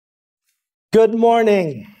Good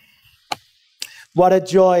morning. What a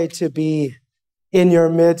joy to be in your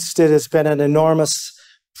midst. It has been an enormous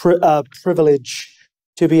privilege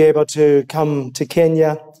to be able to come to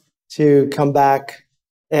Kenya, to come back,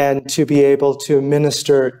 and to be able to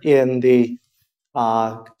minister in the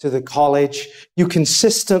to the college. You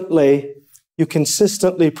consistently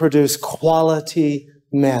produce quality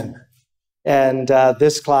men, and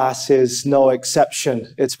this class is no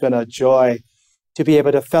exception. It's been a joy to be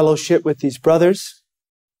able to fellowship with these brothers,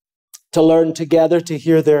 to learn together, to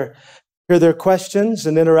hear their questions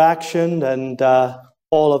and interaction, and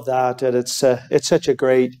all of that. And it's such a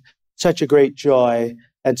great joy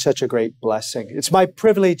and such a great blessing. It's my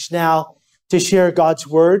privilege now to share God's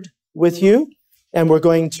word with you, and we're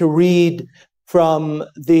going to read from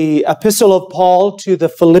the epistle of Paul to the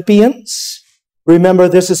Philippians. Remember,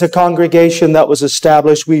 this is a congregation that was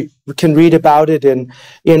established. We can read about it in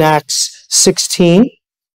Acts 16.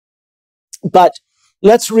 But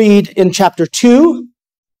let's read in chapter 2,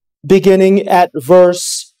 beginning at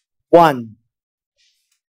verse 1.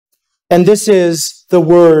 And this is the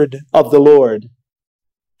word of the Lord.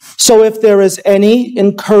 So if there is any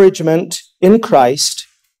encouragement in Christ,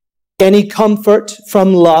 any comfort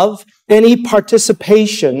from love, any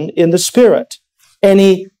participation in the Spirit,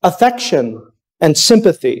 any affection and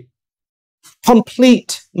sympathy,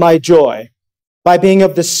 complete my joy by being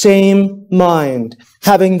of the same mind,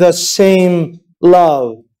 having the same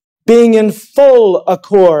love, being in full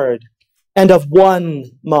accord and of one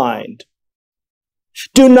mind.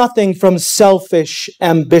 Do nothing from selfish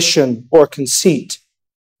ambition or conceit,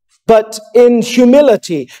 but in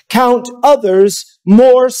humility count others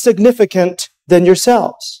more significant than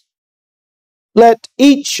yourselves. Let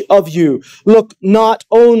each of you look not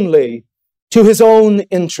only to his own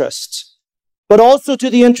interests, but also to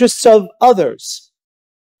the interests of others.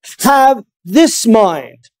 Have this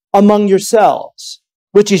mind among yourselves,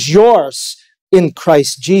 which is yours in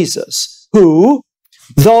Christ Jesus, who,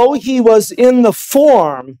 though he was in the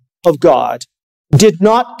form of God, did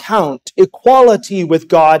not count equality with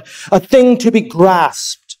God a thing to be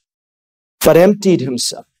grasped, but emptied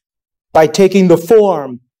himself by taking the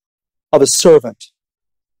form of a servant,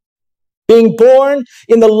 being born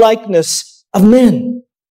in the likeness of men.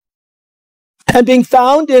 And being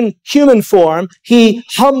found in human form, he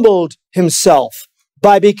humbled himself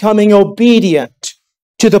by becoming obedient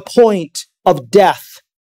to the point of death,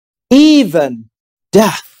 even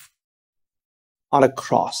death on a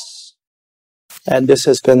cross. And this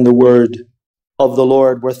has been the word of the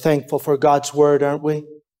Lord. We're thankful for God's word, aren't we?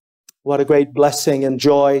 What a great blessing and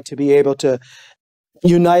joy to be able to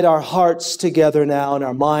unite our hearts together now and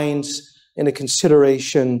our minds in a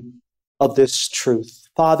consideration of this truth.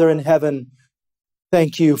 Father in heaven,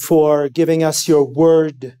 thank you for giving us your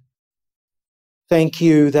word. Thank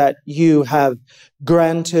you that you have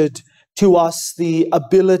granted to us the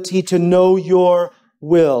ability to know your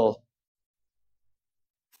will.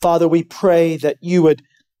 Father, we pray that you would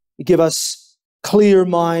give us clear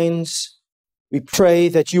minds. We pray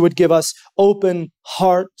that you would give us open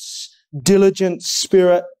hearts, diligent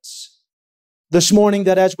spirits. This morning,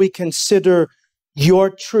 that as we consider your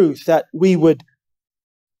truth, that we would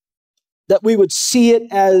see it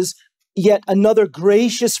as yet another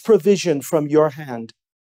gracious provision from your hand.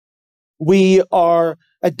 We are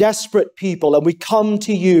a desperate people, and we come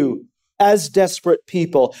to you as desperate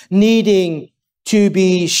people, needing to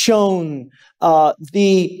be shown how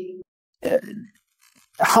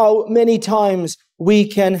many times we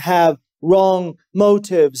can have wrong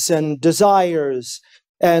motives and desires,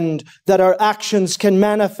 and that our actions can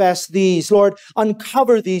manifest these. Lord,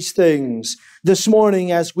 uncover these things this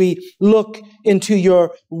morning as we look into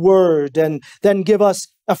your word, and then give us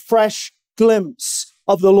a fresh glimpse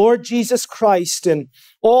of the Lord Jesus Christ and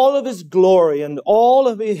all of his glory and all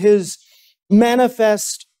of his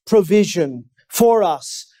manifest provision for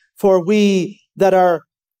us. For we that are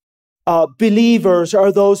believers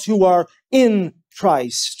are those who are in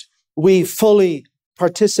Christ. We fully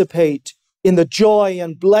participate in the joy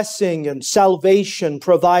and blessing and salvation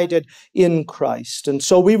provided in Christ. And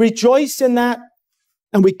so we rejoice in that,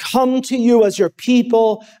 and we come to you as your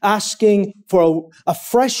people, asking for a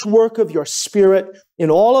fresh work of your Spirit in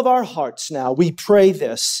all of our hearts now. We pray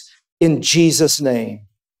this in Jesus' name.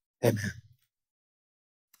 Amen.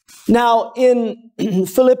 Now, in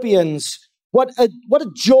Philippians, what a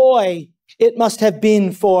joy it must have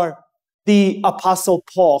been for the Apostle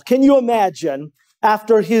Paul. Can you imagine,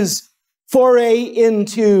 after his foray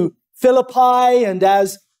into Philippi, and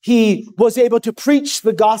as he was able to preach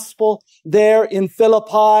the gospel there in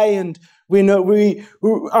Philippi, and we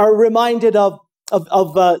are reminded of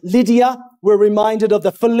Lydia, we're reminded of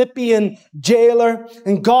the Philippian jailer,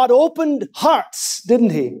 and God opened hearts,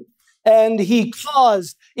 didn't he? And he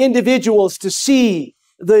caused individuals to see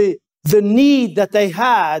the need that they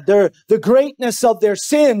had, the greatness of their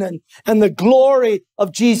sin and the glory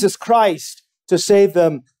of Jesus Christ to save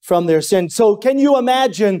them from their sin. So can you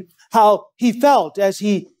imagine how he felt as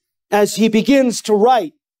he begins to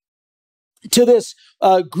write to this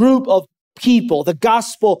group of people? The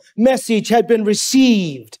gospel message had been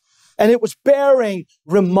received, and it was bearing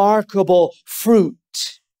remarkable fruit.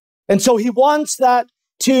 And so he wants that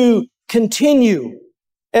to continue.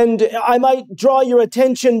 And I might draw your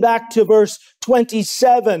attention back to verse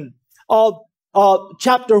 27 of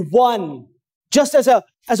chapter 1, just as a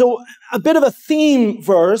bit of a theme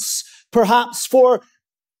verse, perhaps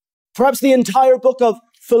the entire book of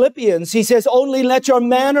Philippians. He says, only let your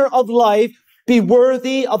manner of life be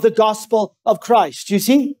worthy of the gospel of Christ. You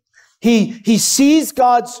see, he sees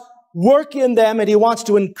God's work in them, and he wants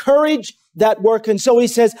to encourage that work. And so he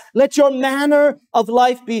says, let your manner of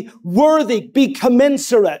life be worthy, be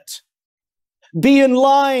commensurate, be in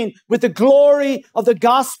line with the glory of the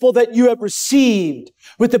gospel that you have received,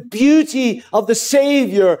 with the beauty of the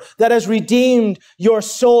Savior that has redeemed your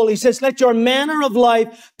soul. He says, let your manner of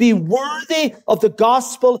life be worthy of the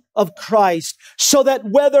gospel of Christ, so that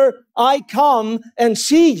whether I come and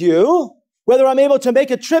see you, whether I'm able to make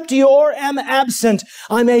a trip to you or am absent,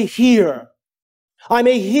 I may hear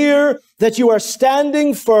that you are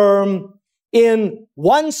standing firm in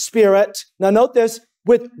one spirit. Now note this,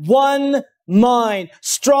 with one mind,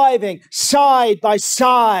 striving side by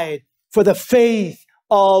side for the faith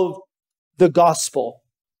of the gospel.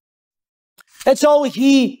 And so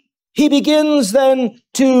he begins then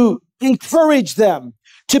to encourage them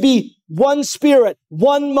to be one spirit,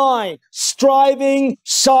 one mind, striving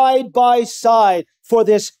side by side for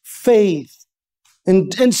this faith.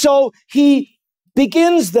 And so he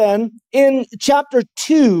begins then in chapter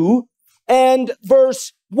 2 and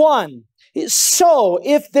verse 1. So,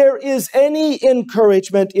 if there is any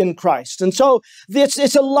encouragement in Christ. And so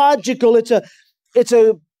it's a logical, it's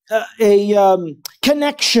a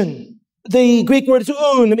connection. The Greek word is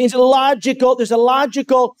un. It means logical. There's a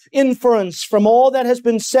logical inference from all that has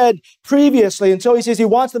been said previously. And so he says he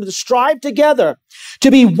wants them to strive together,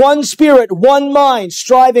 to be one spirit, one mind,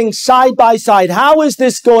 striving side by side. How is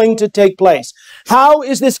this going to take place? How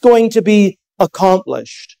is this going to be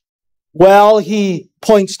accomplished? Well, he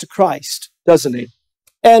points to Christ, doesn't he?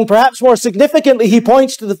 And perhaps more significantly, he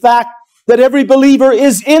points to the fact that every believer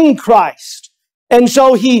is in Christ. And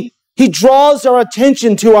so he draws our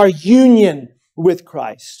attention to our union with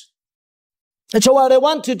Christ. And so what I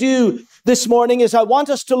want to do this morning is I want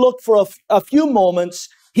us to look for a few moments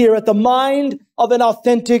here at the mind of an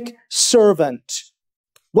authentic servant.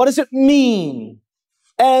 What does it mean?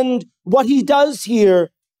 And what he does here,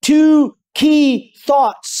 two key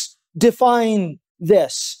thoughts define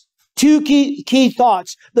this. Two key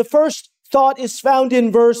thoughts. The first thought is found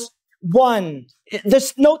in verse 1.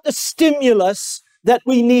 Note the stimulus that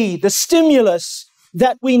we need. The stimulus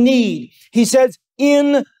that we need. He says,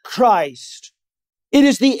 in Christ. It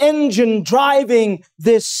is the engine driving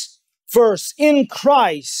this verse. In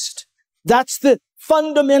Christ. That's the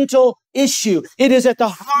fundamental issue. It is at the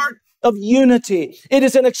heart of unity. It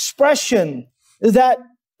is an expression that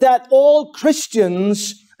all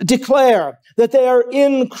Christians declare that they are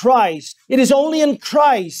in Christ. It is only in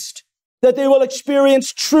Christ that they will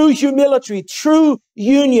experience true humility, true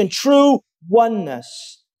union, true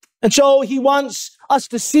oneness. And so he wants us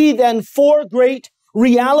to see then four great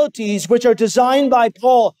realities which are designed by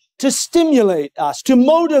Paul to stimulate us, to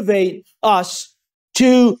motivate us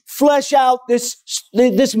to flesh out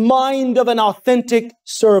this mind of an authentic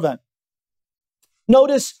servant.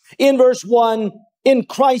 Notice in verse 1, in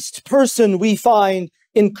Christ's person we find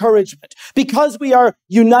encouragement. Because we are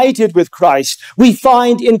united with Christ, we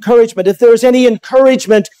find encouragement. If there is any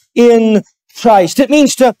encouragement in Christ, it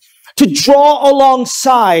means to draw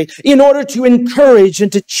alongside in order to encourage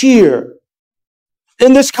and to cheer.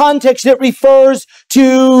 In this context, it refers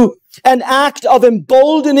to an act of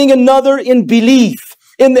emboldening another in belief,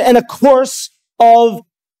 in a course of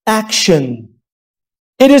action.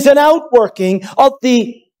 It is an outworking of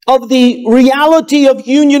the reality of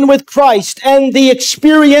union with Christ and the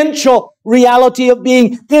experiential reality of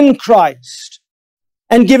being in Christ.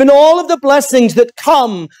 And given all of the blessings that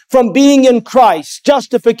come from being in Christ,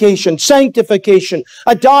 justification, sanctification,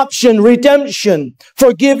 adoption, redemption,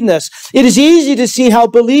 forgiveness, it is easy to see how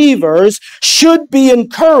believers should be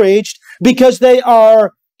encouraged because they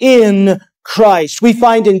are in Christ. We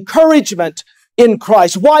find encouragement in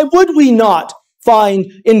Christ. Why would we not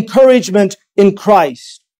find encouragement in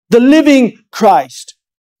Christ? the living Christ,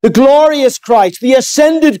 the glorious Christ, the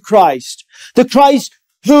ascended Christ, the Christ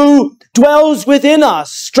who dwells within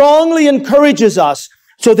us, strongly encourages us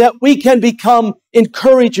so that we can become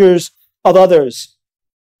encouragers of others.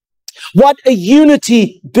 What a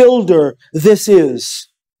unity builder this is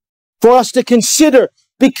for us to consider,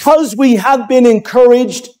 because we have been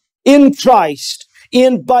encouraged in Christ,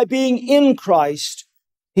 by being in Christ.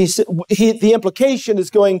 The implication is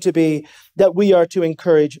going to be that we are to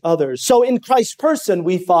encourage others. So in Christ's person,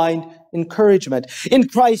 we find encouragement. In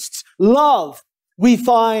Christ's love, we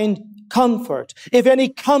find comfort. If any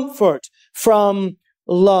comfort from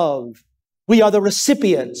love, we are the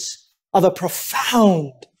recipients of a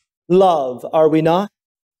profound love, are we not?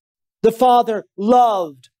 The Father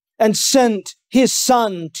loved and sent his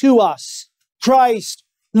Son to us. Christ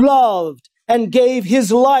loved and gave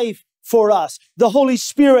his life for us. The Holy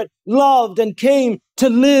Spirit loved and came to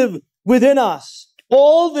live within us.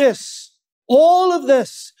 All of this,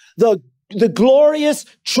 the glorious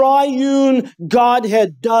triune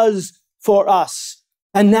Godhead does for us.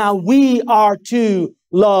 And now we are to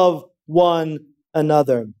love one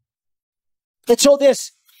another. And so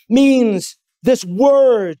this means, this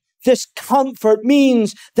word, this comfort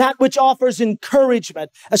means that which offers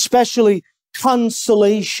encouragement, especially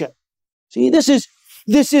consolation. See, this is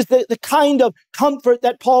the kind of comfort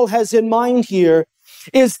that Paul has in mind here,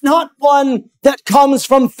 is not one that comes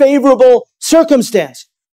from favorable circumstance,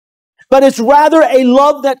 but it's rather a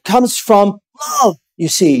love that comes from love, you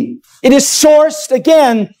see. It is sourced,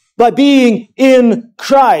 again, by being in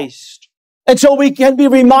Christ. And so we can be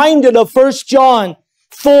reminded of 1 John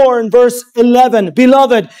 4 and verse 11.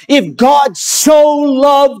 Beloved, if God so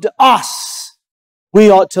loved us,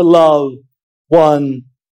 we ought to love one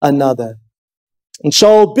another. And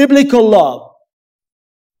so biblical love,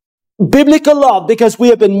 because we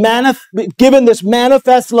have been given this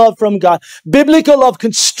manifest love from God, biblical love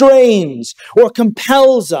constrains or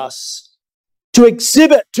compels us to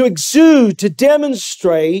exhibit, to exude, to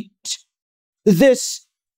demonstrate this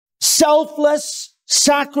selfless,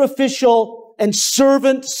 sacrificial, and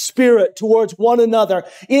servant spirit towards one another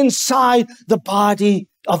inside the body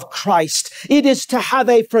of Christ. It is to have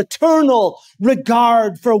a fraternal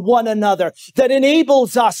regard for one another that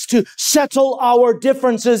enables us to settle our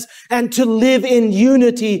differences and to live in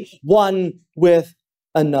unity one with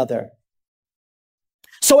another.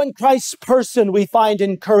 So in Christ's person, we find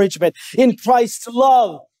encouragement. In Christ's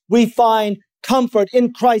love, we find comfort.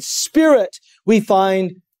 In Christ's spirit, we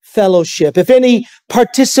find fellowship. If any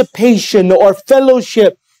participation or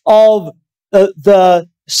fellowship of the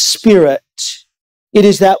Spirit, it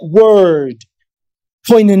is that word,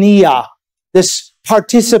 koinonia, this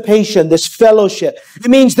participation, this fellowship. It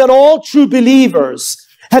means that all true believers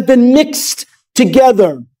have been mixed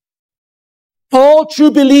together. All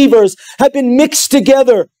true believers have been mixed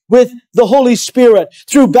together with the Holy Spirit.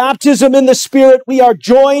 Through baptism in the Spirit, we are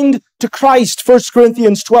joined to Christ, 1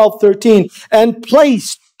 Corinthians 12:13, and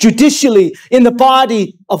placed judicially in the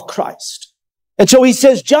body of Christ. And so he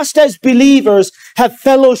says, just as believers have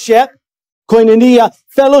fellowship, koinonia,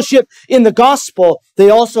 fellowship in the gospel, they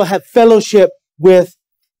also have fellowship with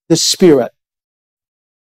the Spirit.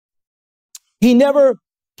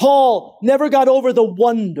 Paul never got over the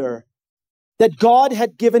wonder that God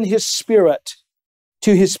had given his Spirit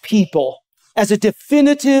to his people as a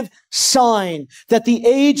definitive sign that the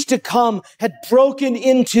age to come had broken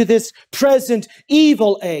into this present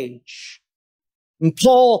evil age. And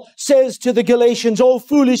Paul says to the Galatians, "O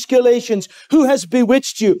foolish Galatians, who has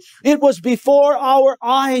bewitched you? It was before our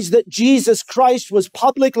eyes that Jesus Christ was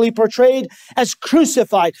publicly portrayed as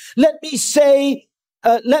crucified. Let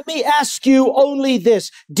me ask you only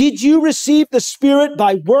this. Did you receive the Spirit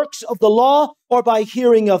by works of the law or by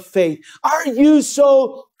hearing of faith? Are you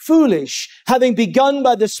so foolish? Having begun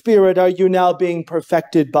by the Spirit, are you now being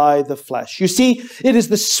perfected by the flesh?" You see, it is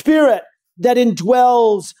the Spirit that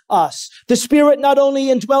indwells us. The Spirit not only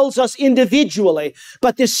indwells us individually,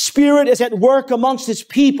 but the Spirit is at work amongst his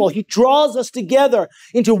people. He draws us together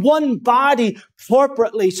into one body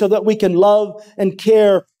corporately so that we can love and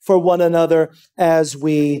care for one another as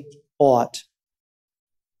we ought.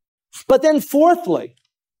 But then fourthly,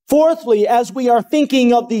 as we are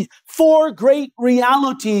thinking of the four great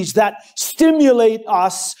realities that stimulate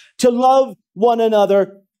us to love one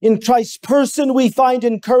another, in Christ's person, we find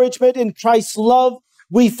encouragement. In Christ's love,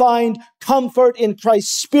 we find comfort. In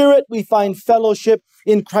Christ's Spirit, we find fellowship.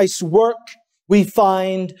 In Christ's work, we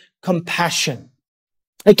find compassion.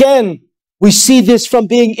 Again, we see this from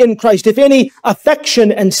being in Christ. If any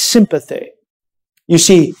affection and sympathy. You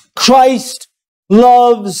see, Christ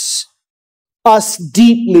loves us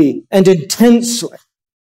deeply and intensely.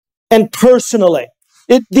 and personally.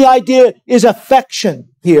 The idea is affection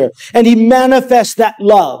here. And he manifests that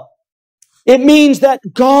love. It means that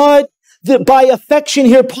God, by affection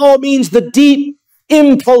here, Paul means the deep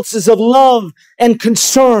impulses of love and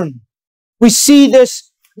concern. We see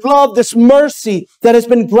this love, this mercy that has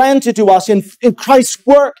been granted to us in Christ's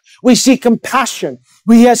work. We see compassion.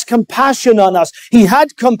 He has compassion on us. He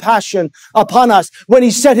had compassion upon us when he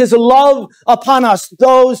set his love upon us,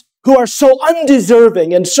 those who are so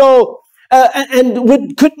undeserving and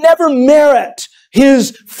could never merit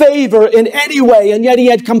his favor in any way, and yet he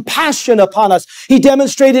had compassion upon us. He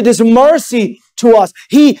demonstrated his mercy to us.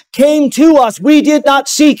 He came to us. We did not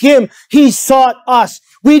seek him. He sought us.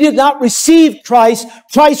 We did not receive Christ.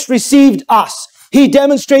 Christ received us. He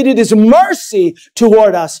demonstrated his mercy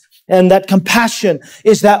toward us. And that compassion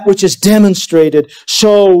is that which is demonstrated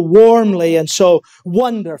so warmly and so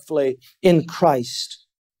wonderfully in Christ.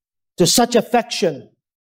 To such affection,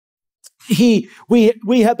 we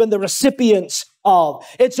have been the recipients of.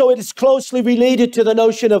 And so it is closely related to the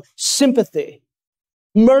notion of sympathy,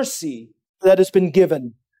 mercy that has been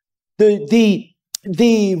given. The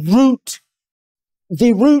root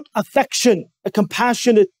affection, a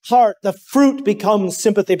compassionate heart, the fruit becomes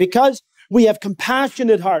sympathy. Because we have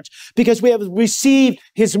compassionate hearts, because we have received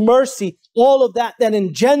his mercy, all of that then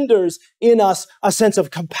engenders in us a sense of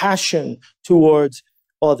compassion towards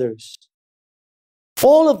others.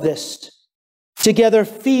 All of this together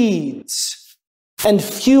feeds and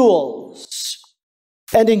fuels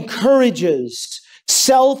and encourages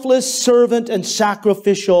selfless, servant, and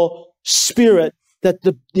sacrificial spirit that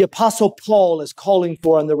the Apostle Paul is calling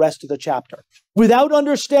for in the rest of the chapter. Without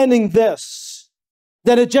understanding this,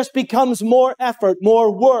 then it just becomes more effort,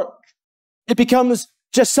 more work. It becomes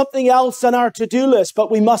just something else on our to-do list.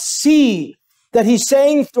 But we must see that he's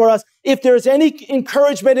saying for us, if there's any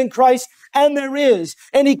encouragement in Christ, and there is,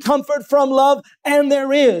 any comfort from love, and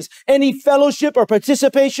there is, any fellowship or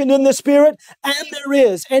participation in the Spirit, and there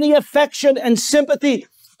is, any affection and sympathy,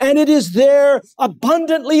 and it is there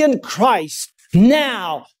abundantly in Christ.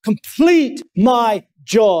 Now, complete my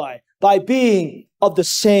joy by being of the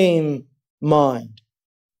same mind.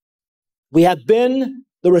 We have been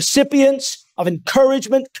the recipients of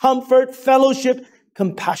encouragement, comfort, fellowship,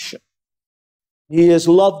 compassion. He has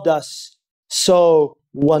loved us so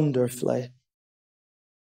wonderfully.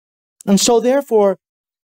 And so therefore,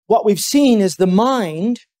 what we've seen is we're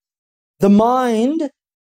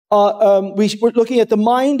looking at the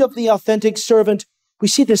mind of the authentic servant. We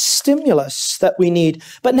see the stimulus that we need.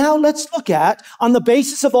 But now let's look at, on the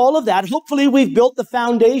basis of all of that, hopefully we've built the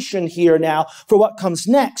foundation here now for what comes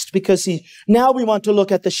next, because now we want to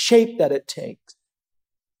look at the shape that it takes.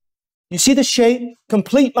 You see the shape?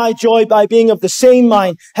 Complete my joy by being of the same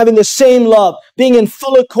mind, having the same love, being in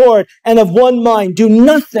full accord and of one mind. Do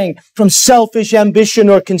nothing from selfish ambition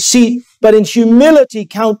or conceit, but in humility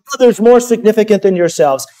count others more significant than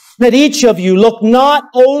yourselves. Let each of you look not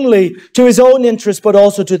only to his own interests, but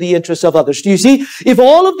also to the interests of others. Do you see? If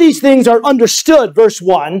all of these things are understood, verse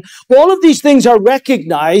 1, all of these things are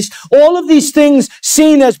recognized, all of these things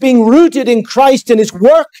seen as being rooted in Christ and his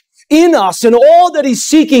work in us and all that he's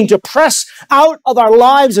seeking to press out of our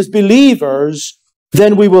lives as believers,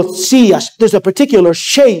 then we will see there's a particular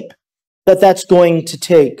shape that's going to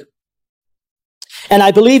take. And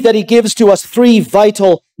I believe that he gives to us three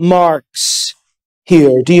vital marks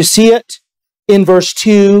here. Do you see it? In verse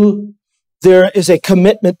 2, there is a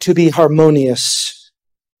commitment to be harmonious.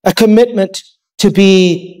 A commitment to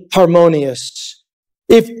be harmonious.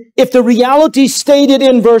 If the realities stated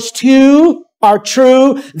in verse 2 are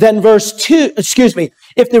true, then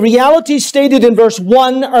if the realities stated in verse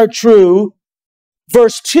 1 are true,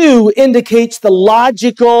 verse 2 indicates the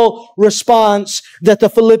logical response that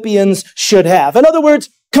the Philippians should have. In other words,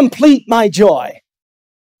 complete my joy.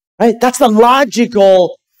 Right? That's the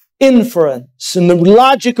logical inference and the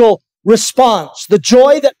logical response. The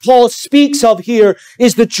joy that Paul speaks of here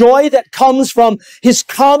is the joy that comes from his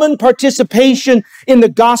common participation in the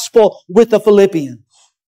gospel with the Philippians.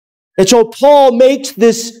 And so Paul makes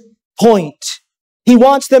this point. He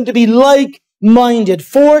wants them to be like-minded.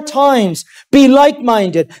 4 times, be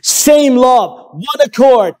like-minded, same love, one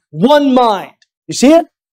accord, one mind. You see it?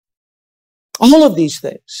 All of these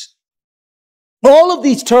things. All of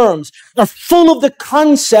these terms are full of the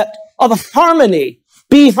concept of harmony.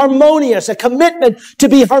 Be harmonious, a commitment to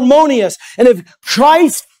be harmonious. And if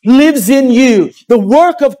Christ lives in you, the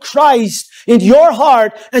work of Christ in your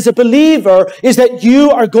heart as a believer is that you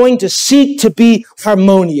are going to seek to be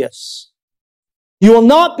harmonious. You will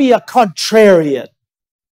not be a contrarian.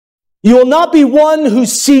 You will not be one who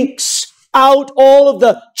seeks out all of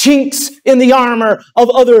the chinks in the armor of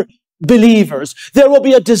other believers. There will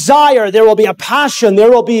be a desire, there will be a passion, there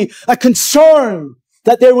will be a concern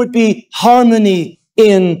that there would be harmony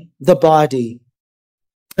in the body.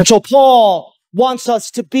 And so Paul wants us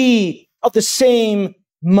to be of the same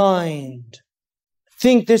mind. I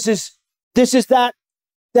think this is that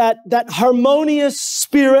harmonious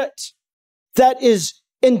spirit that is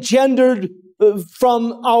engendered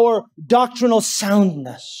from our doctrinal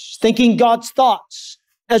soundness, thinking God's thoughts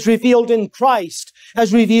as revealed in Christ,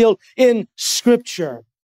 as revealed in Scripture.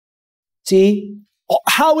 See,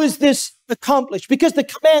 how is this accomplished? Because the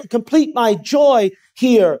command, complete my joy,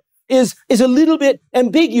 here is a little bit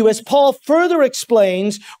ambiguous. Paul further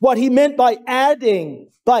explains what he meant by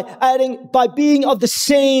by being of the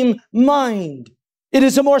same mind. It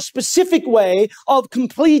is a more specific way of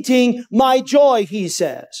completing my joy, he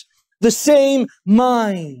says. The same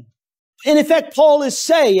mind. In effect, Paul is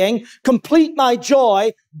saying, complete my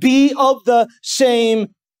joy, be of the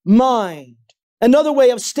same mind. Another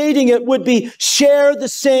way of stating it would be share the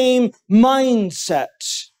same mindset.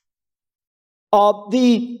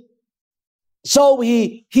 So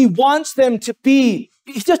he wants them to be,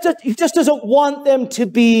 he just doesn't want them to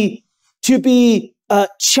be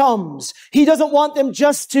chums. He doesn't want them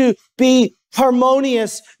just to be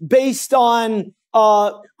harmonious based on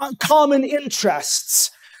common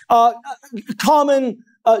interests, common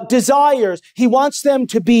desires. He wants them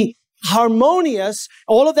to be harmonious,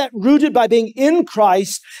 all of that rooted by being in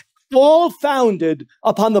Christ, all founded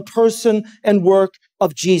upon the person and work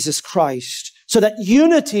of Jesus Christ. So that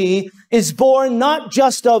unity is born not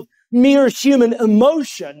just of mere human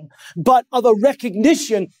emotion, but of a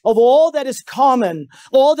recognition of all that is common,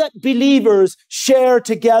 all that believers share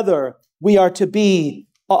together. We are to be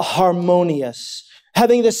harmonious,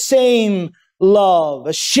 having the same love,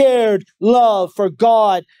 a shared love for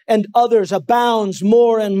God and others abounds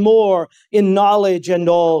more and more in knowledge and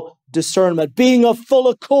all discernment, being of full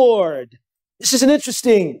accord. This is an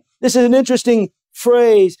interesting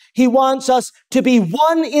phrase. He wants us to be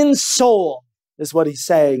one in soul, is what he's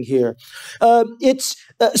saying here. It's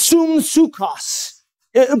sum sukos,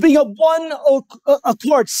 being of one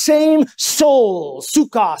accord, same soul,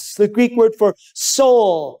 sukos, the Greek word for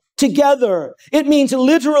soul, together. It means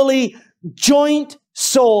literally joint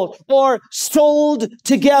soul, or souled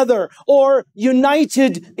together, or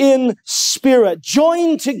united in spirit,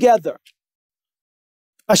 joined together.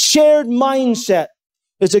 A shared mindset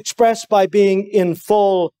is expressed by being in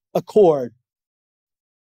full accord.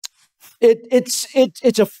 It's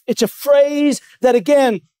a phrase that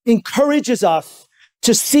again encourages us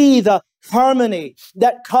to see the harmony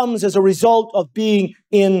that comes as a result of being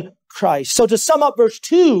in Christ. So to sum up verse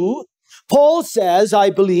 2, Paul says, I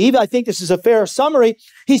think this is a fair summary,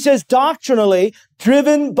 he says doctrinally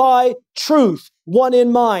driven by truth, one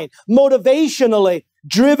in mind. Motivationally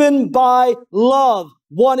driven by love,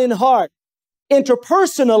 one in heart.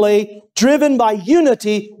 Interpersonally driven by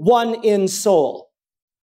unity, one in soul.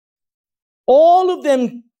 All of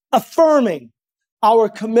them affirming our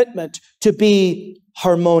commitment to be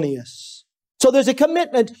harmonious. So there's a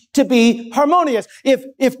commitment to be harmonious. If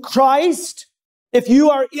you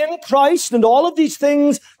are in Christ and all of these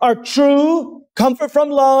things are true, comfort from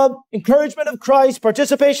love, encouragement of Christ,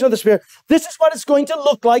 participation of the Spirit, this is what it's going to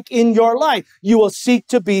look like in your life. You will seek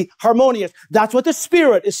to be harmonious. That's what the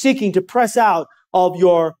Spirit is seeking to press out of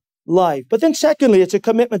your life. But then secondly, it's a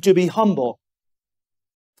commitment to be humble.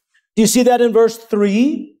 Do you see that in verse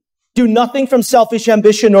 3? Do nothing from selfish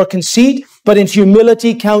ambition or conceit, but in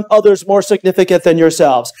humility count others more significant than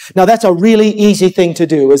yourselves. Now that's a really easy thing to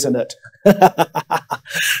do, isn't it?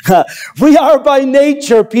 We are by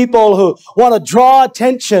nature people who want to draw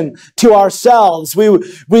attention to ourselves.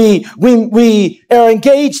 We are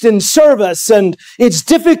engaged in service, and it's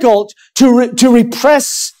difficult to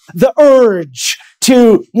repress the urge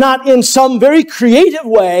to not in some very creative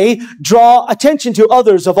way draw attention to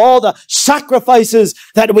others of all the sacrifices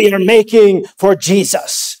that we are making for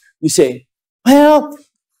Jesus. You see, well,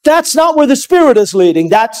 that's not where the Spirit is leading.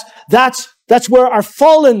 That's where our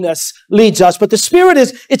fallenness leads us. But the Spirit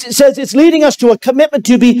it says it's leading us to a commitment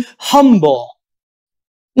to be humble.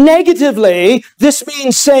 Negatively, this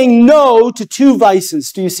means saying no to two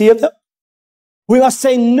vices. Do you see them? We must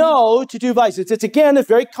say no to two vices. It's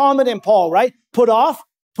very common in Paul, right? Put off,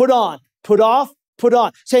 put on, put off, put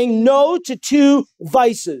on. Saying no to two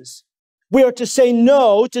vices. We are to say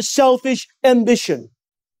no to selfish ambition.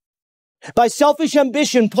 By selfish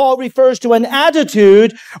ambition, Paul refers to an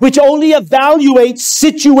attitude which only evaluates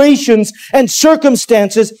situations and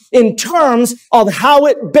circumstances in terms of how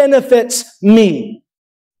it benefits me.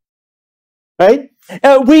 Right?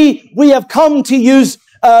 We have come to use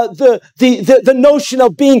the notion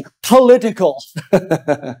of being political.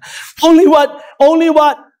 only what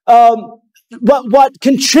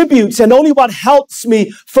contributes and only what helps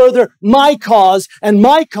me further my cause, and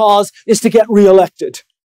my cause is to get reelected.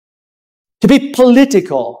 To be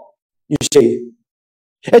political, you see.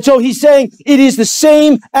 And so he's saying it is the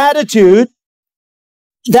same attitude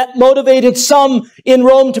that motivated some in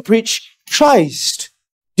Rome to preach Christ.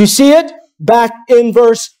 Do you see it? Back in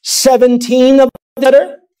verse 17 of the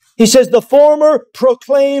letter, he says, the former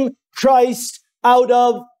proclaim Christ out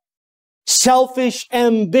of selfish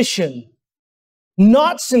ambition,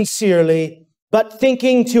 not sincerely, but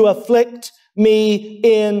thinking to afflict me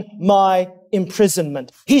in my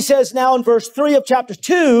imprisonment. He says now in verse 3 of chapter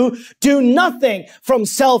 2, do nothing from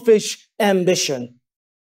selfish ambition.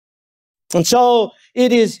 And so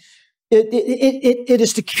it is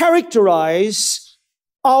to characterize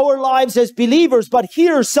our lives as believers, but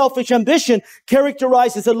here selfish ambition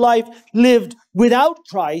characterizes a life lived without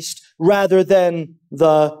Christ rather than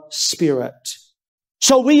the Spirit.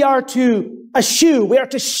 So we are to eschew, we are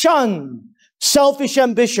to shun selfish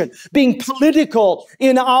ambition, being political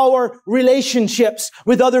in our relationships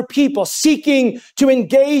with other people, seeking to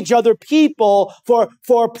engage other people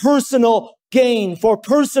for personal gain, for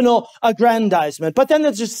personal aggrandizement. But then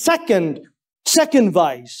there's a second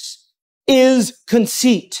vice, is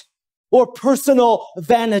conceit or personal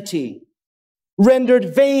vanity,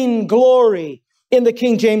 rendered vainglory in the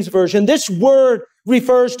King James Version. This word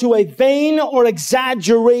refers to a vain or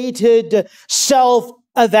exaggerated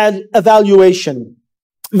self-evaluation.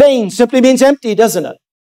 Vain simply means empty, doesn't it?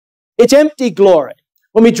 It's empty glory.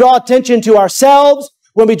 When we draw attention to ourselves,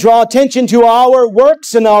 when we draw attention to our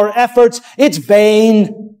works and our efforts, it's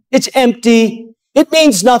vain. It's empty. It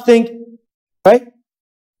means nothing, right?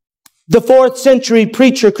 The 4th century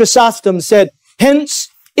preacher Chrysostom said, hence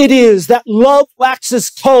it is that love waxes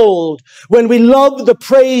cold when we love the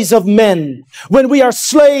praise of men, when we are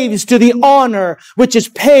slaves to the honor which is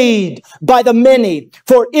paid by the many.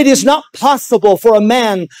 For it is not possible for a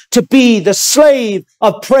man to be the slave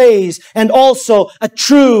of praise and also a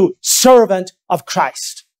true servant of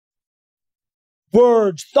Christ.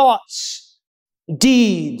 Words, thoughts,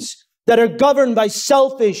 deeds that are governed by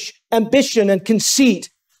selfish ambition and conceit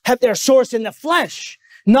have their source in the flesh,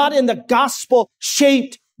 not in the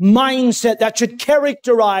gospel-shaped mindset that should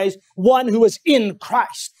characterize one who is in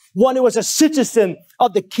Christ, one who is a citizen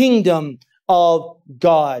of the kingdom of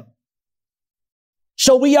God.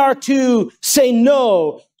 So we are to say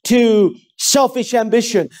no to selfish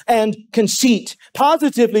ambition and conceit.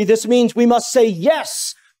 Positively, this means we must say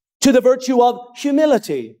yes to the virtue of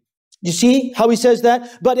humility. You see how he says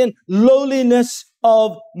that? But in lowliness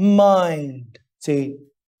of mind. See?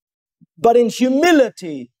 But in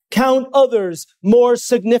humility, count others more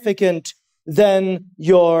significant than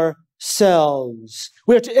yourselves.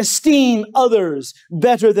 We're to esteem others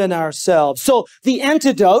better than ourselves. So the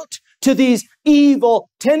antidote to these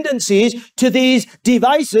evil tendencies, to these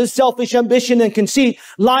devices, selfish ambition and conceit,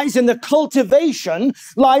 lies in the cultivation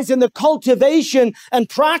and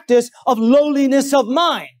practice of lowliness of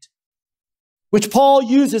mind, which Paul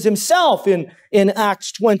uses himself in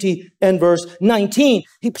Acts 20 and verse 19.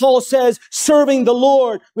 Paul says, serving the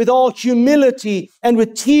Lord with all humility and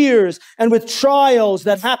with tears and with trials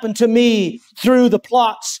that happened to me through the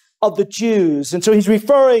plots of the Jews. And so he's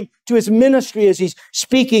referring to his ministry as he's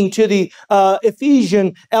speaking to the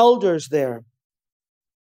Ephesian elders there.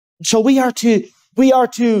 So we are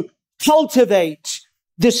to cultivate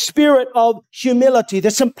the spirit of humility.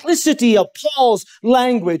 The simplicity of Paul's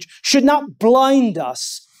language should not blind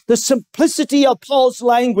us. The simplicity of Paul's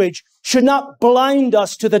language should not blind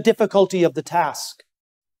us to the difficulty of the task.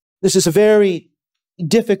 This is very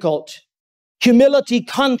difficult. Humility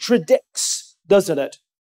contradicts, doesn't it?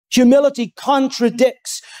 Humility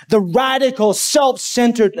contradicts the radical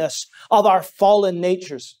self-centeredness of our fallen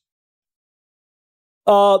natures.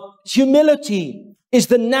 Humility is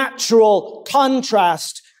the natural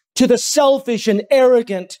contrast to the selfish and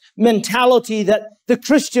arrogant mentality that the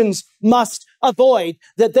Christians must avoid,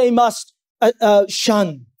 that they must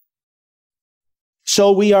shun.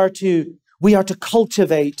 So we are to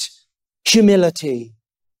cultivate humility.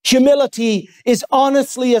 Humility is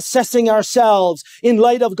honestly assessing ourselves in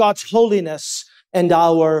light of God's holiness and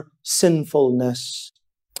our sinfulness.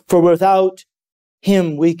 For without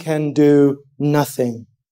Him, we can do nothing.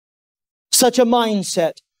 Such a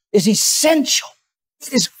mindset is essential.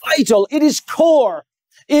 It is vital. It is core.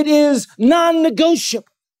 It is non-negotiable.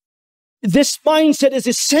 This mindset is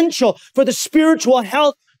essential for the spiritual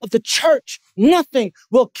health of the church. Nothing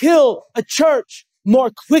will kill a church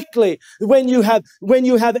more quickly, when you have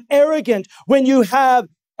arrogant, when you have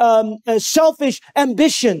selfish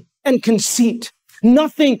ambition and conceit.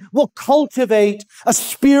 Nothing will cultivate a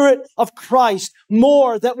spirit of Christ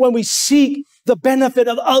more than when we seek the benefit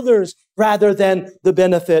of others rather than the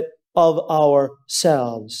benefit of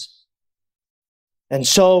ourselves. And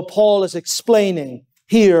so Paul is explaining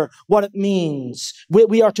here what it means.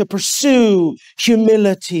 We are to pursue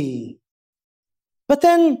humility. But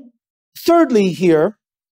then, thirdly here,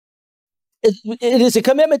 it is a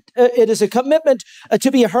commitment. It is a commitment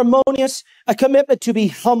to be harmonious, a commitment to be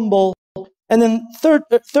humble, and then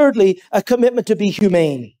thirdly, a commitment to be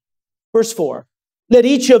humane. Verse 4: let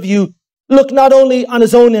each of you look not only on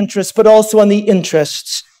his own interests, but also on the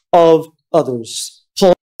interests of others.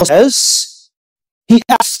 Paul says, he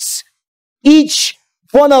asks, each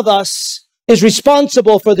one of us is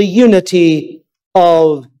responsible for the unity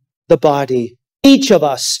of the body. Each of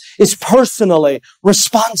us is personally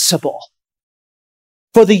responsible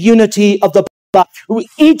for the unity of the body.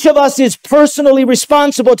 Each of us is personally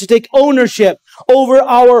responsible to take ownership over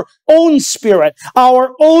our own spirit,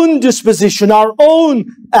 our own disposition, our own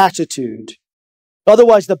attitude.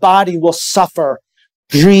 Otherwise, the body will suffer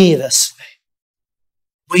grievously.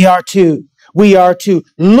 We are to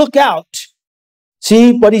look out.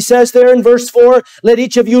 See what he says there in verse 4? Let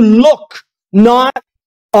each of you look not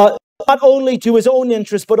only to his own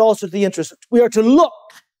interest, but also to the interest. We are to look.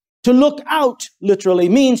 To look out, literally,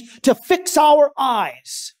 means to fix our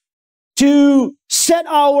eyes, to set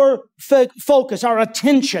our focus, our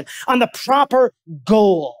attention on the proper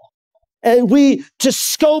goal. And to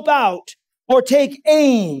scope out or take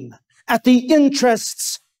aim at the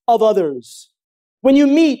interests of others. When you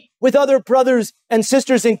meet with other brothers and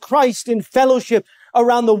sisters in Christ in fellowship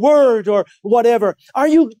around the Word or whatever, are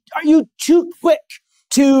you too quick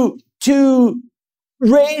to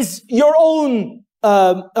raise your own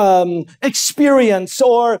experience,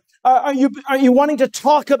 or are you wanting to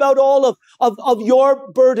talk about all of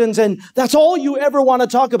your burdens, and that's all you ever want to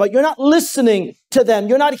talk about? You're not listening to them.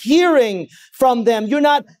 You're not hearing from them. You're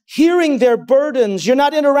not hearing their burdens. You're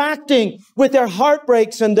not interacting with their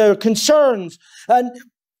heartbreaks and their concerns. And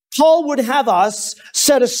Paul would have us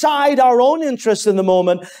set aside our own interests in the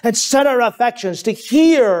moment and set our affections to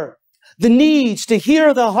hear the needs, to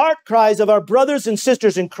hear the heart cries of our brothers and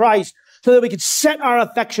sisters in Christ, so that we could set our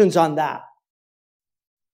affections on that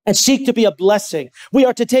and seek to be a blessing. We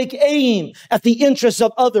are to take aim at the interests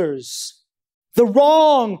of others. The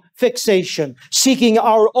wrong fixation, seeking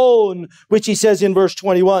our own, which he says in verse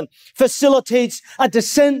 21, facilitates a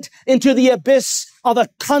descent into the abyss of a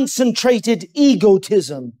concentrated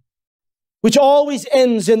egotism, which always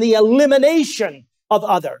ends in the elimination of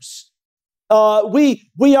others.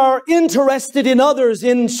 We are interested in others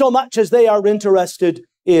in so much as they are interested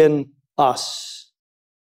in us.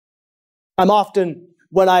 I'm often,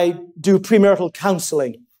 when I do premarital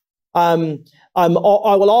counseling, I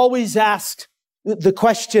will always ask the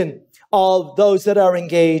question of those that are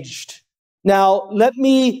engaged. Now, let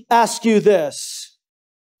me ask you this.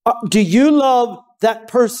 Do you love that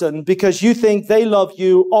person because you think they love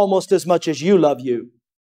you almost as much as you love you?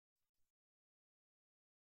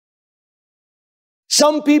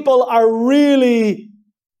 Some people are really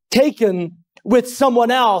taken with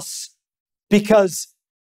someone else because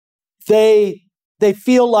they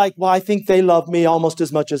feel like, well, I think they love me almost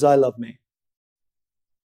as much as I love me.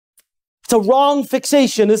 It's a wrong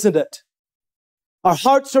fixation, isn't it? Our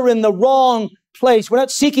hearts are in the wrong place. We're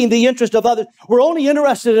not seeking the interest of others. We're only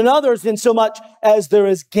interested in others in so much as there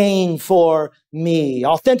is gain for me.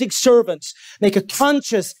 Authentic servants make a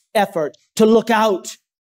conscious effort to look out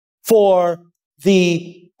for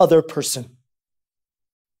the other person.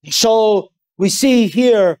 So we see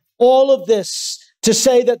here all of this to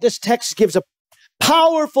say that this text gives a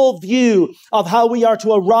powerful view of how we are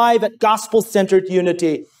to arrive at gospel-centered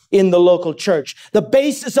unity in the local church. The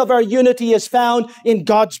basis of our unity is found in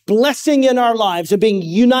God's blessing in our lives and being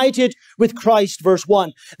united with Christ, verse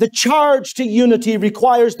 1. The charge to unity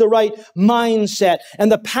requires the right mindset,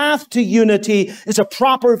 and the path to unity is a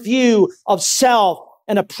proper view of self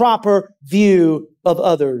and a proper view of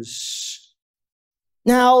others.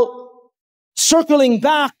 Now, circling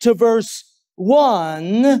back to verse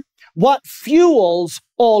 1, what fuels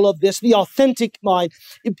all of this, the authentic mind,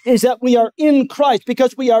 is that we are in Christ.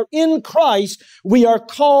 Because we are in Christ, we are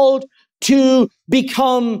called to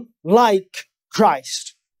become like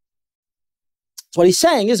Christ. That's what he's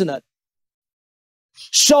saying, isn't it?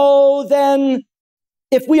 So then,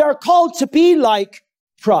 if we are called to be like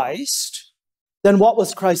Christ, then what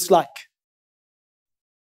was Christ like?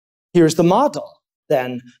 Here's the model,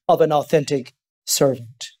 then, of an authentic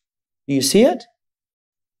servant. Do you see it?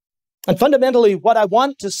 And fundamentally, what I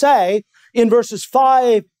want to say in verses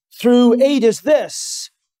 5 through 8 is this,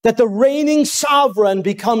 that the reigning sovereign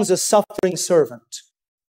becomes a suffering servant.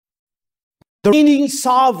 The reigning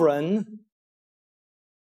sovereign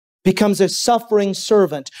becomes a suffering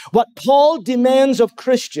servant. What Paul demands of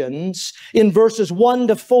Christians in verses 1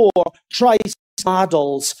 to 4, Christ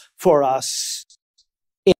models for us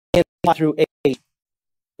in 5 through 8.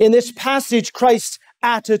 In this passage, Christ's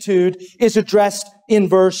attitude is addressed in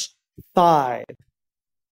verse 5.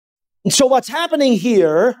 And so what's happening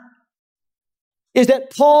here is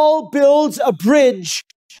that Paul builds a bridge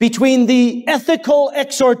between the ethical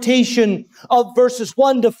exhortation of verses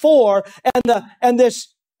 1 to 4 and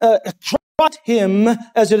this trot him,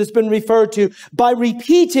 as it has been referred to, by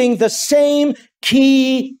repeating the same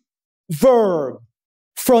key verb.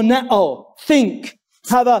 Phroneo, think,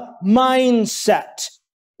 have a mindset.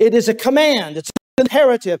 It is a command, it's an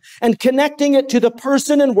imperative, and connecting it to the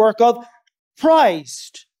person and work of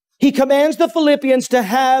Christ. He commands the Philippians to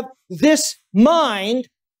have this mind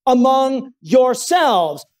among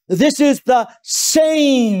yourselves. This is the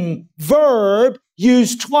same verb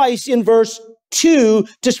used twice in verse 2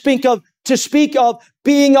 to speak of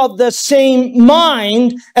being of the same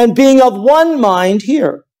mind and being of one mind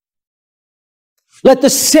here. Let the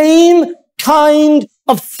same kind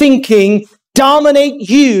of thinking dominate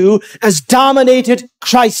you as dominated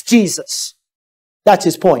Christ Jesus. That's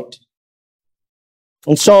his point.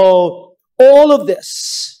 And so all of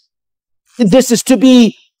this is to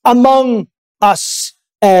be among us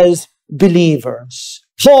as believers.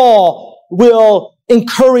 Paul will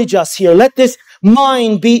encourage us here. Let this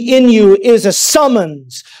mind be in you is a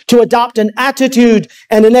summons to adopt an attitude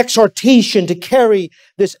and an exhortation to carry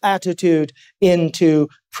this attitude into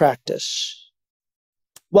practice.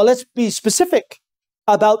 Well, let's be specific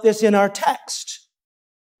about this in our text.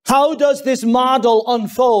 How does this model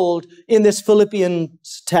unfold in this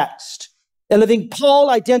Philippians text? And I think Paul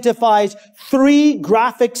identifies three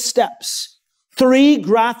graphic steps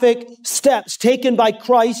taken by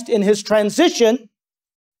Christ in his transition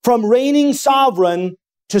from reigning sovereign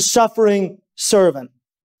to suffering servant.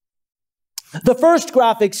 The first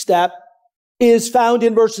graphic step is found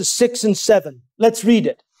in verses 6 and 7. Let's read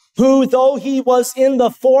it. Who, though he was in the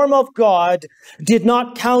form of God, did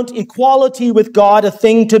not count equality with God a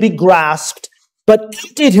thing to be grasped, but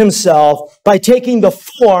emptied himself by taking the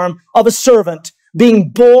form of a servant, being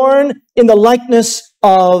born in the likeness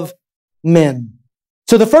of men.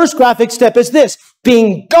 So the first graphic step is this: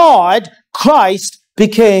 being God, Christ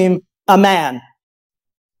became a man.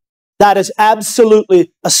 That is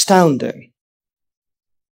absolutely astounding.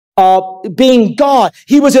 Being God,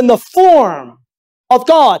 he was in the form of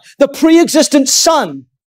God. The pre-existent Son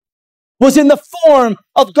was in the form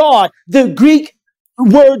of God. The Greek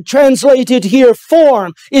word translated here,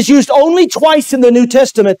 form, is used only twice in the New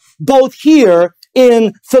Testament, both here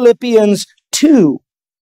in Philippians 2.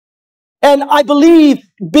 And I believe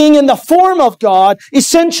being in the form of God,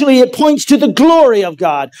 essentially it points to the glory of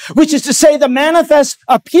God, which is to say the manifest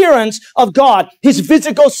appearance of God, his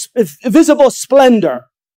visible splendor.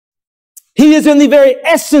 He is in the very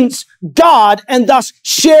essence God and thus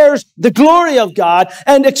shares the glory of God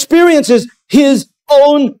and experiences his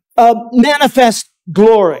own manifest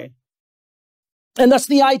glory. And thus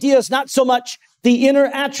the idea is not so much the inner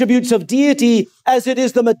attributes of deity as it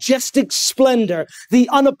is the majestic splendor, the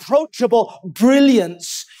unapproachable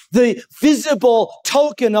brilliance, the visible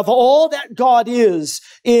token of all that God is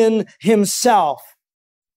in himself.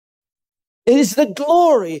 It is the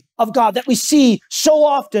glory of God that we see so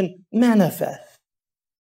often manifest.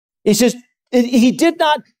 He says, he did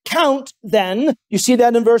not count then, you see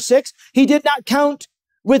that in verse 6, he did not count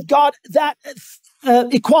with God that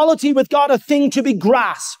equality with God a thing to be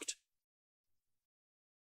grasped.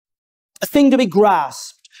 A thing to be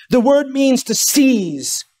grasped. The word means to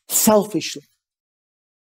seize selfishly,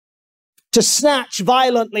 to snatch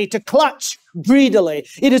violently, to clutch greedily.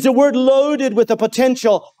 It is a word loaded with the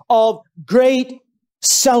potential of great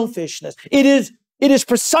selfishness. It is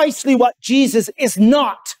precisely what Jesus is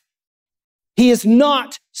not. He is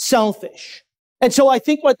not selfish. And so I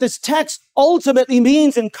think what this text ultimately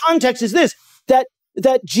means in context is this,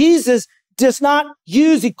 that Jesus does not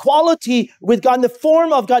use equality with God in the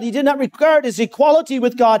form of God. He did not regard his equality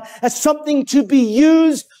with God as something to be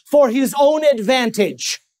used for his own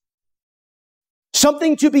advantage.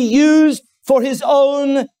 Something to be used for his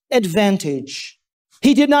own advantage.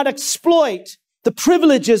 He did not exploit the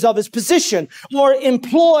privileges of his position or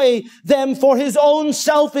employ them for his own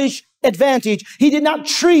selfish advantage. He did not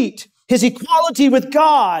treat his equality with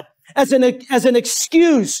God as an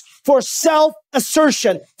excuse for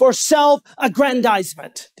self-assertion, for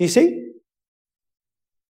self-aggrandizement. Do you see?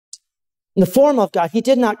 In the form of God, he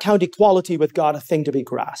did not count equality with God a thing to be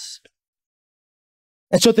grasped.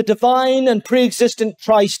 And so the divine and pre-existent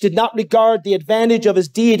Christ did not regard the advantage of his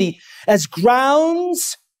deity as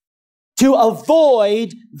grounds to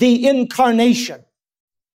avoid the incarnation.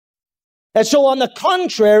 And so on the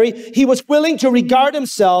contrary, he was willing to regard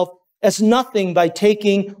himself as nothing by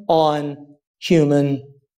taking on human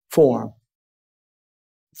form.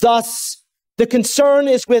 Thus, the concern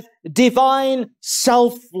is with divine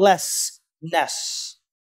selflessness.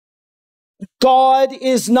 God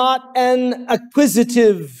is not an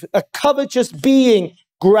acquisitive, a covetous being,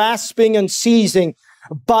 grasping and seizing,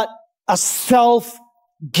 but a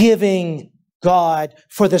self-giving God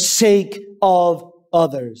for the sake of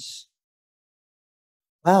others.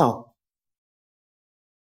 Wow.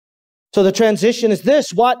 So the transition is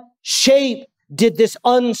this. What shape did this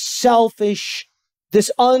unselfish, this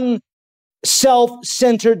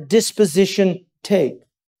unself-centered disposition take?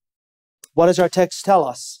 What does our text tell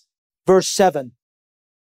us? Verse 7,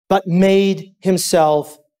 but made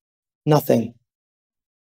himself nothing.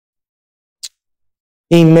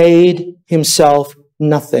 He made himself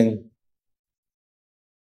nothing,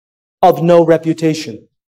 of no reputation.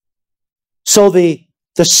 So the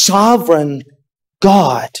sovereign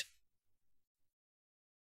God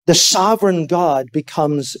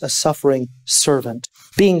becomes a suffering servant.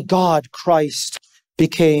 Being God, Christ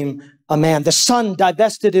became a man. The Son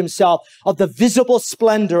divested himself of the visible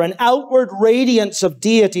splendor and outward radiance of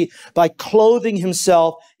deity by clothing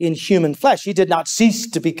himself in human flesh. He did not cease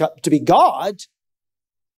to be God.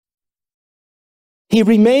 He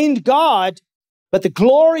remained God, but the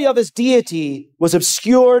glory of his deity was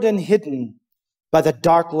obscured and hidden by the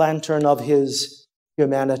dark lantern of his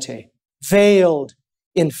humanity. Veiled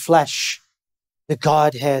in flesh, the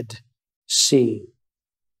Godhead see.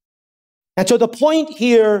 And so the point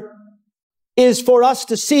here is for us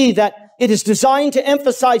to see that it is designed to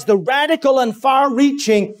emphasize the radical and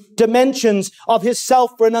far-reaching dimensions of his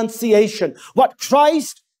self-renunciation. What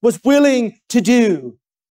Christ was willing to do.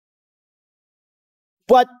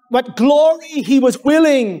 What glory he was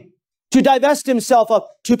willing to divest himself of,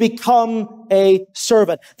 to become a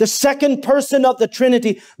servant. The second person of the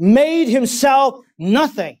Trinity made himself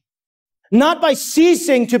nothing. Not by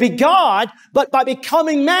ceasing to be God, but by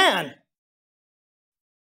becoming man.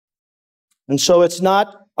 And so it's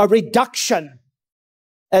not a reduction,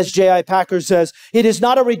 as J.I. Packer says. It is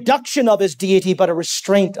not a reduction of his deity, but a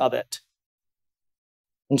restraint of it.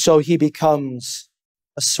 And so he becomes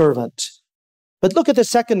a servant. But look at the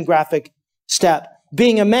second graphic step.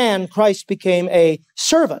 Being a man, Christ became a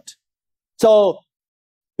servant. So,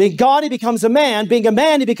 being God, he becomes a man. Being a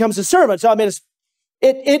man, he becomes a servant. So, I mean,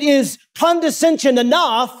 it is condescension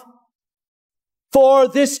enough for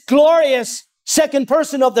this glorious second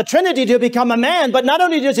person of the Trinity to become a man. But not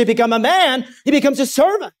only does he become a man, he becomes a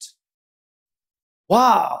servant.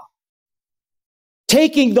 Wow.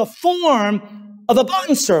 Taking the form of a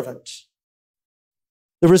bondservant.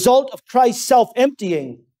 The result of Christ's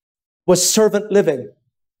self-emptying was servant living.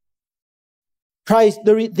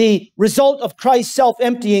 The result of Christ's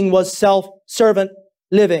self-emptying was servant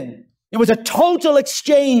living. It was a total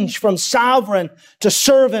exchange from sovereign to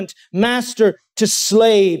servant, master to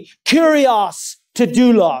slave, kurios to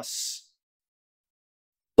doulos.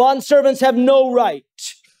 Bondservants have no right,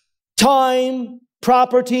 time,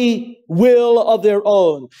 property, will of their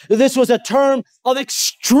own. This was a term of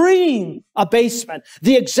extreme abasement,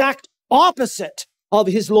 the exact opposite of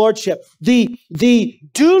his lordship. The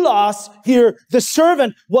doulos here, the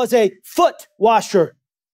servant, was a foot washer.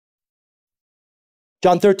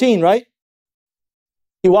 John 13, right?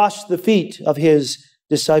 He washed the feet of his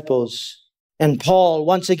disciples. And Paul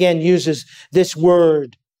once again uses this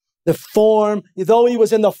word, the form, though he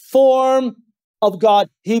was in the form of God,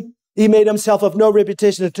 he made himself of no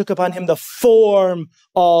reputation and took upon him the form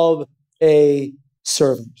of a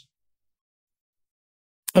servant.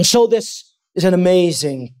 And so this is an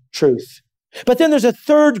amazing truth. But then there's a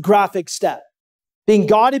third graphic step. Being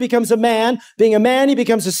God, he becomes a man. Being a man, he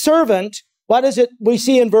becomes a servant. What is it we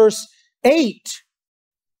see in verse 8?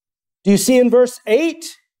 Do you see in verse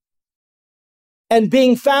 8? And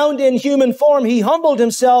being found in human form, he humbled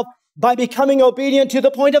himself by becoming obedient to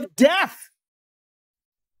the point of death.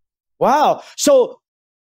 Wow. So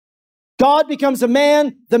God becomes a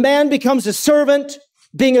man, the man becomes a servant.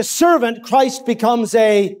 Being a servant, Christ becomes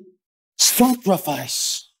a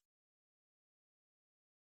sacrifice.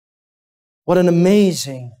 What an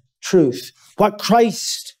amazing truth. What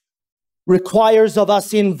Christ requires of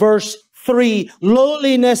us in verse 3,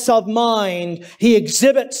 lowliness of mind, he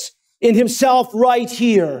exhibits in himself right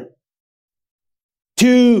here.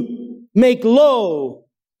 To make low,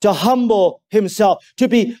 to humble himself, to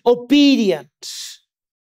be obedient.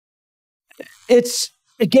 It's,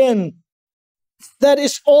 again, that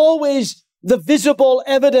is always the visible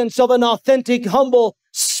evidence of an authentic, humble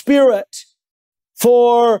spirit.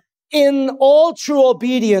 For in all true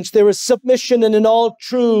obedience, there is submission, and in all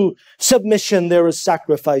true submission, there is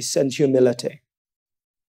sacrifice and humility.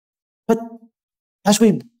 But as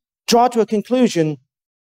we draw to a conclusion,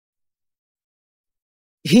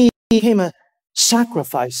 he became a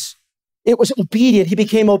sacrifice. It was obedient. He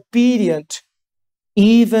became obedient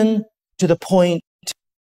even to the point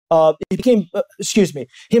of,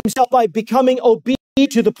 himself by becoming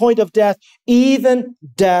obedient to the point of death, even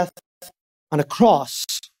death on a cross.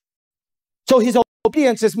 So his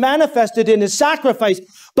obedience is manifested in his sacrifice.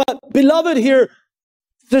 But beloved, here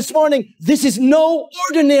this morning, this is no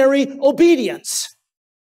ordinary obedience.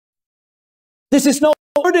 This is no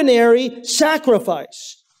ordinary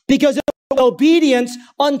sacrifice, because it was obedience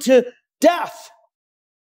unto death.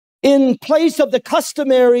 In place of the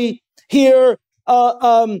customary here,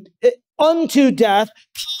 unto death,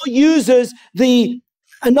 Paul uses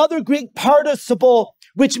another Greek participle,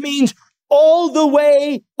 which means all the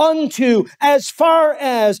way unto, as far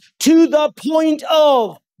as, to the point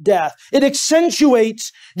of death. It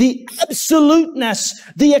accentuates the absoluteness,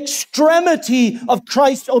 the extremity of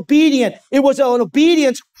Christ's obedience. It was an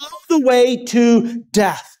obedience all the way to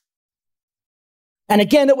death. And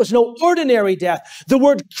again, it was no ordinary death. The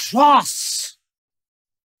word cross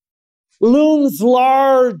looms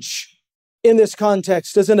large in this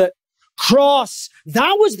context, doesn't it? Cross.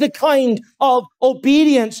 That was the kind of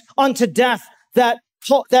obedience unto death that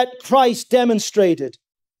Christ demonstrated.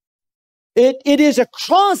 It is a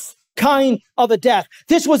cross kind of a death.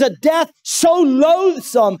 This was a death so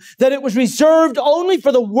loathsome that it was reserved only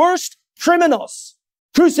for the worst criminals.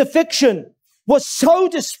 Crucifixion was so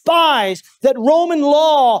despised that Roman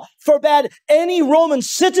law forbade any Roman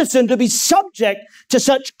citizen to be subject to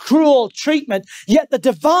such cruel treatment. Yet the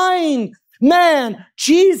divine man,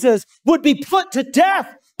 Jesus, would be put to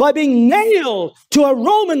death by being nailed to a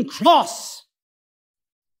Roman cross.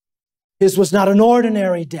 His was not an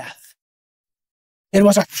ordinary death. It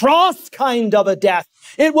was a cross kind of a death.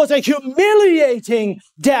 It was a humiliating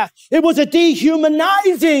death. It was a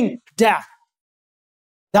dehumanizing death.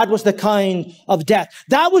 That was the kind of death.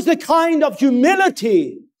 That was the kind of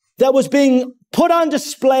humility that was being put on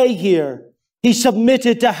display here. He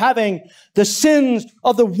submitted to having the sins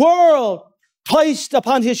of the world placed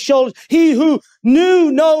upon his shoulders. He who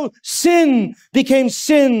knew no sin became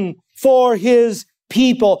sin for his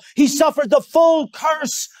people. He suffered the full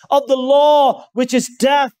curse of the law, which is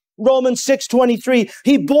death, Romans 6:23.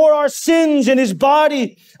 He bore our sins in his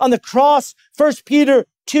body on the cross, 1 Peter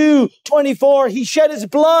 2:24. He shed his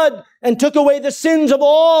blood and took away the sins of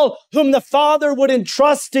all whom the Father would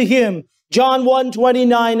entrust to him, John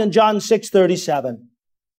 1:29 and John 6:37.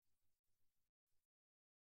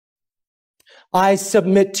 I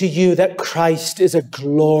submit to you that Christ is a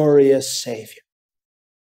glorious Savior.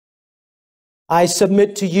 I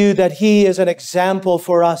submit to you that he is an example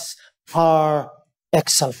for us par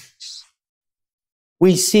excellence.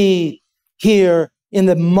 We see here in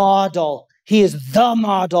the model, he is the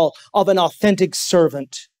model of an authentic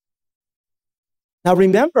servant. Now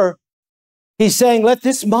remember, he's saying, let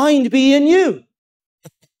this mind be in you.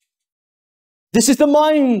 This is the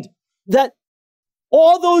mind that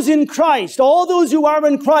all those in Christ, all those who are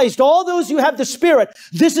in Christ, all those who have the Spirit,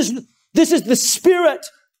 this is the Spirit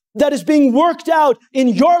that is being worked out in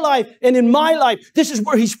your life and in my life. This is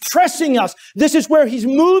where he's pressing us. This is where he's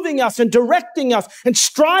moving us and directing us and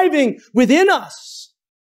striving within us.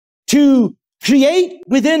 To create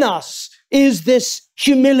within us is this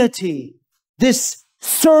humility, this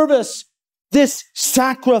service, this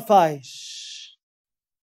sacrifice.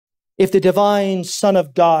 If the divine Son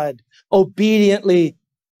of God obediently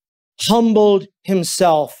humbled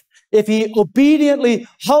himself, if he obediently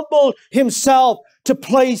humbled himself to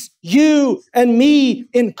place you and me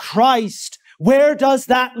in Christ, where does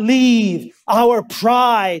that leave our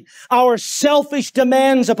pride, our selfish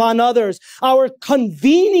demands upon others, our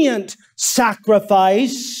convenient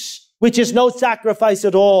sacrifice, which is no sacrifice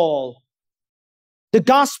at all? The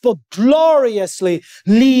gospel gloriously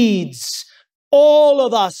leads all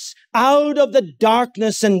of us out of the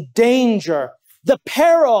darkness and danger, the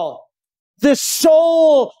peril, the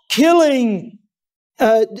soul-killing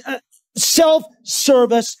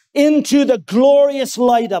self-service into the glorious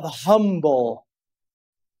light of humble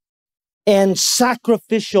and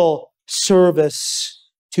sacrificial service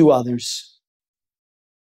to others.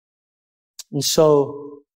 And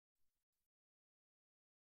so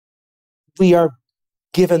we are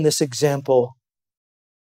given this example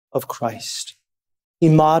of Christ. He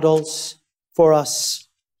models for us.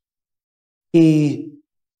 He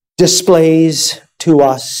displays to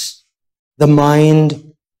us the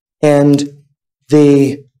mind and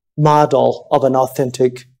the model of an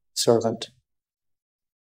authentic servant.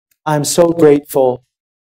 I'm so grateful.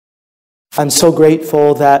 I'm so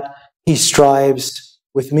grateful that he strives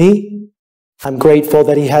with me. I'm grateful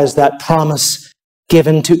that he has that promise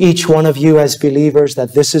given to each one of you as believers,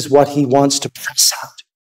 that this is what he wants to press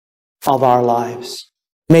out of our lives.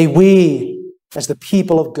 May we, as the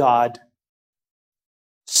people of God,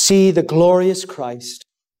 see the glorious Christ,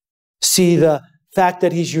 see the fact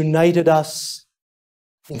that he's united us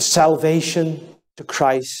in salvation to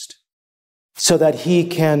Christ, so that he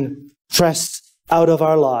can press out of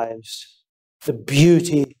our lives the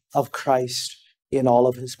beauty of Christ in all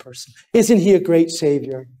of his person. Isn't he a great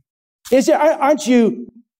Savior? Aren't you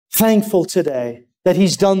thankful today that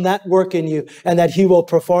he's done that work in you and that he will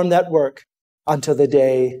perform that work until the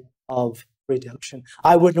day of redemption?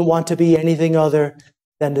 I wouldn't want to be anything other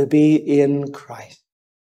than to be in Christ.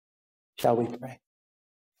 Shall we pray?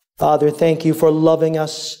 Father, thank you for loving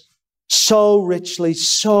us so richly,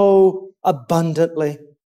 so abundantly.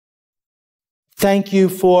 Thank you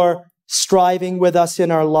for striving with us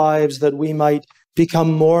in our lives that we might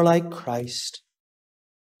become more like Christ,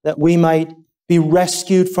 that we might be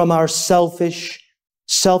rescued from our selfish,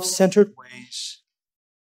 self-centered ways,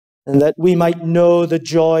 and that we might know the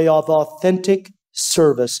joy of authentic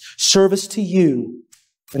service, service to you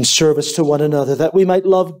and service to one another, that we might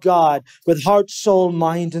love God with heart, soul,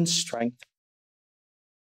 mind, and strength,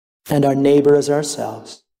 and our neighbor as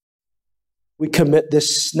ourselves. We commit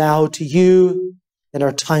this now to you and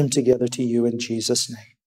our time together to you in Jesus'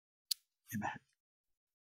 name. Amen.